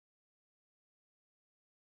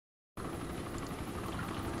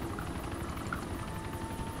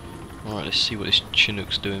Alright, let's see what this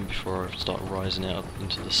Chinook's doing before I start rising out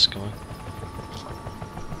into the sky.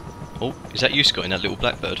 Oh, is that you, Scott, in that little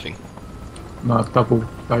blackbird thing? No, it's double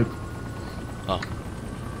blade. Oh.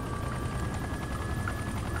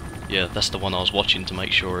 Yeah, that's the one I was watching to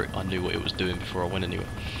make sure I knew what it was doing before I went anywhere.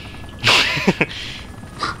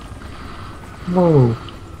 Whoa.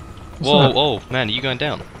 Whoa, oh, man, are you going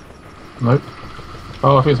down? Nope.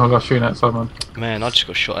 Oh, I think some guy shooting outside, man. Man, I just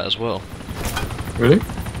got shot at as well. Really?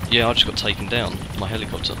 Yeah, I just got taken down. My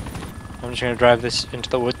helicopter. I'm just gonna drive this into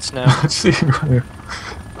the woods now. See you right here.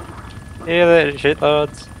 Yeah, there,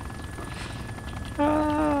 shitloads.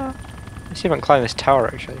 Ah. Let's see if I can climb this tower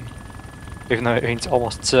actually. Even though it means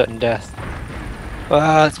almost certain death.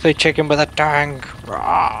 Ah, let's play chicken with a tank.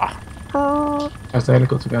 Ah. How's the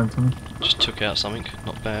helicopter going, Tommy? Just took out something,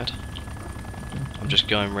 not bad. I'm just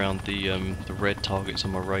going around the red targets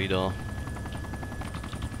on my radar.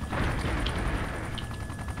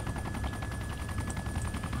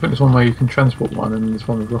 I think there's one where you can transport one and there's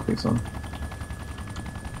one with rockets on.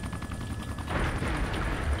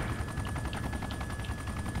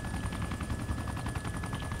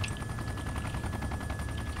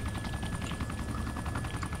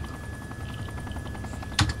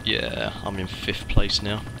 Yeah, I'm in 5th place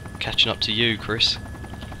now. Catching up to you, Chris.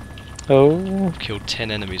 Oh. I've killed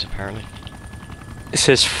 10 enemies apparently. It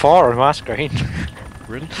says 4 on my screen.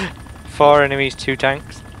 Really? 4 enemies, 2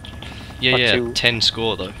 tanks. Yeah, Or yeah, 2. 10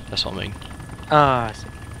 score though, that's what I mean. Ah, I see.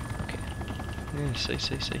 Okay. Yeah,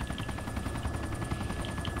 see.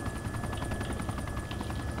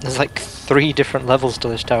 There's like 3 different levels to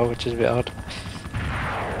this tower, which is a bit odd.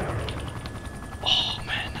 Oh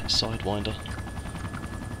man, that Sidewinder.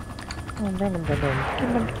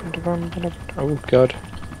 Oh god.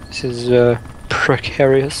 This is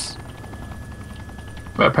precarious.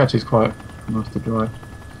 That patch is quite nice to drive.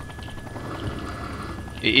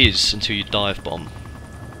 It is, until you dive bomb.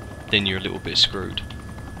 Then you're a little bit screwed.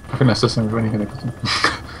 I think that's the same with any helicopter.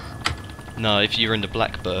 No, if you're in the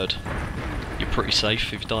Blackbird, you're pretty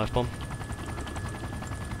safe if you dive bomb.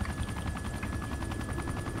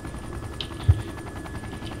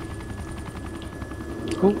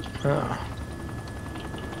 Oh. Ah.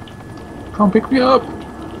 Can't pick me up!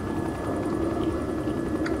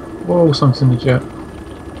 Whoa, something's in the jet.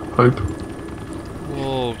 Hope.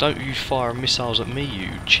 Whoa, don't you fire missiles at me, you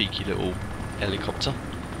cheeky little helicopter.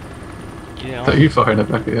 Yeah, Are you firing it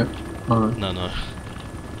back at you? Oh, No.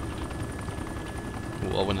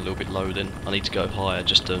 Ooh, I went a little bit low then. I need to go higher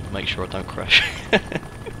just to make sure I don't crash.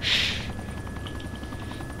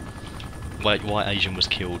 White Asian was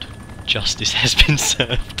killed. Justice has been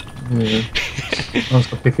served. yeah. I was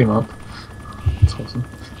gonna pick him up. That's awesome.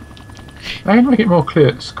 How can I make it more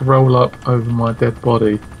clear? Scroll up over my dead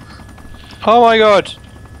body. Oh my god!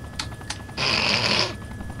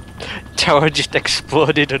 Tower just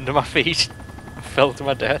exploded under my feet. I fell to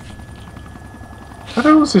my death. How the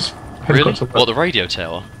hell was this Really? helicopter? What, the radio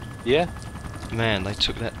tower? Yeah. Man, they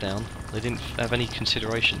took that down. They didn't have any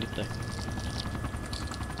consideration, did they? I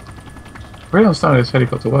really understand how this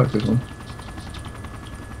helicopter works, this one.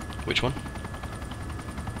 Which one?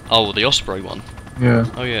 Oh, the Osprey one. Yeah.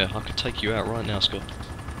 Oh yeah, I could take you out right now, Scott.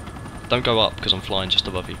 Don't go up, because I'm flying just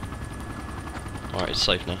above you. Alright, it's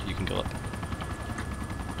safe now, you can go up.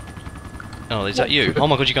 Oh, is that you? Oh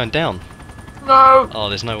my god, you're going down! No! Oh,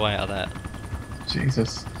 there's no way out of that.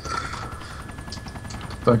 Jesus.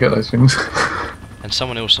 Don't get those things. And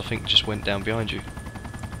someone else, I think, just went down behind you.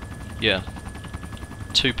 Yeah.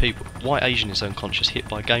 2 people. White Asian is unconscious, hit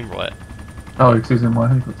by game riot. Oh, because he's in my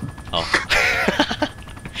helicopter. Oh.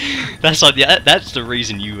 That's like, yeah, that's the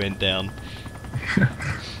reason you went down.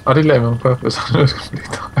 I did let him on purpose. I know it's going to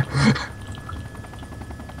die.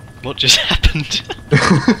 What just happened?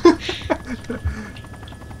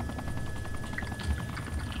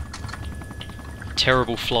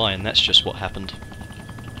 Terrible flying, that's just what happened.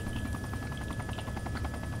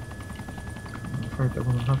 I'm afraid that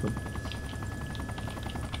won't happen.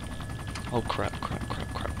 Oh crap.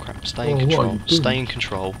 Stay in Oh, what are control. you doing? Stay in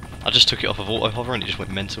control. I just took it off of auto hover and it just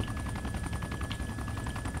went mental.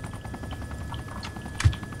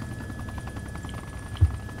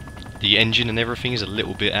 The engine and everything is a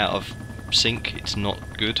little bit out of sync. It's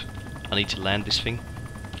not good. I need to land this thing.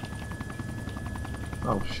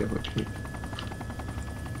 Oh shit, we're kicked.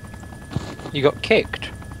 You got kicked?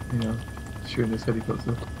 Yeah, shooting this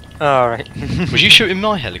helicopter. Alright. Was you shooting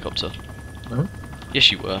my helicopter? No?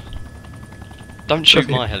 Yes, you were. Don't shoot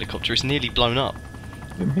Doesn't my it- helicopter. It's nearly blown up.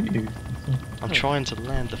 Didn't hit you. I'm trying to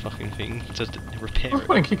land the fucking thing to repair What's it. the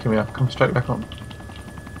point in kicking me? I'll come straight back on.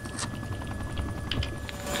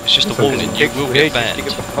 It's just a Okay. warning. You will get banned.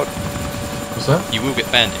 Was What's that? You will get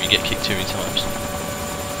banned if you get kicked too many times.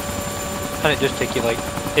 And it does take you like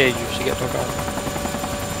ages to get back on.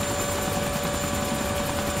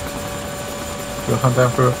 Do you hunt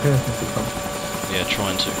down for repair if it comes? Yeah,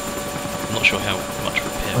 trying to. I'm not sure how much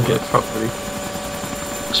repair I'll get work. a truck ready.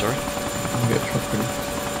 Sorry? I'll get a truck ready.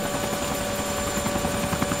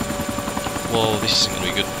 Whoa, this isn't going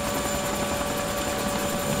to be good.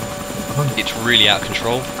 Behind you. It's really out of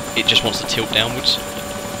control. It just wants to tilt downwards.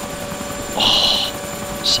 Oh,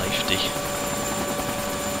 safety.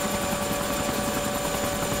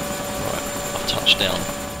 Right, I've touched down.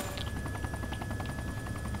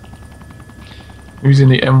 Using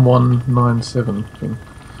the M197 thing.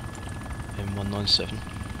 M197.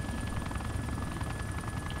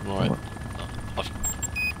 Right.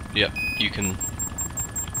 Yep, you can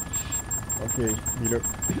Okay, Milo.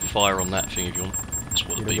 fire on that thing if you want. That's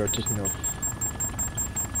what the Milo, you're beep is. taking off.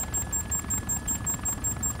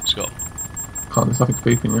 Scott, Can't, there's nothing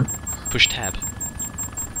beeping yet. push tab.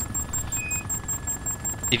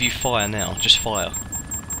 If you fire now, just fire.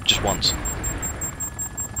 Just once.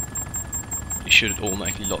 It should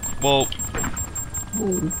automatically lock. Whoa!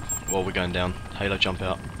 Ooh. Well, we're going down. Halo jump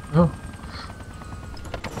out. Oh,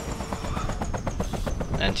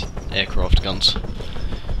 Anti-aircraft guns.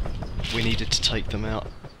 We needed to take them out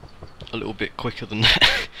a little bit quicker than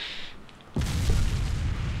that.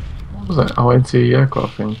 what was that? Oh,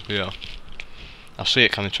 anti-aircraft thing. Yeah. I see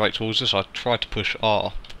it coming straight towards us. I tried to push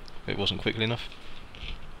R, but it wasn't quickly enough.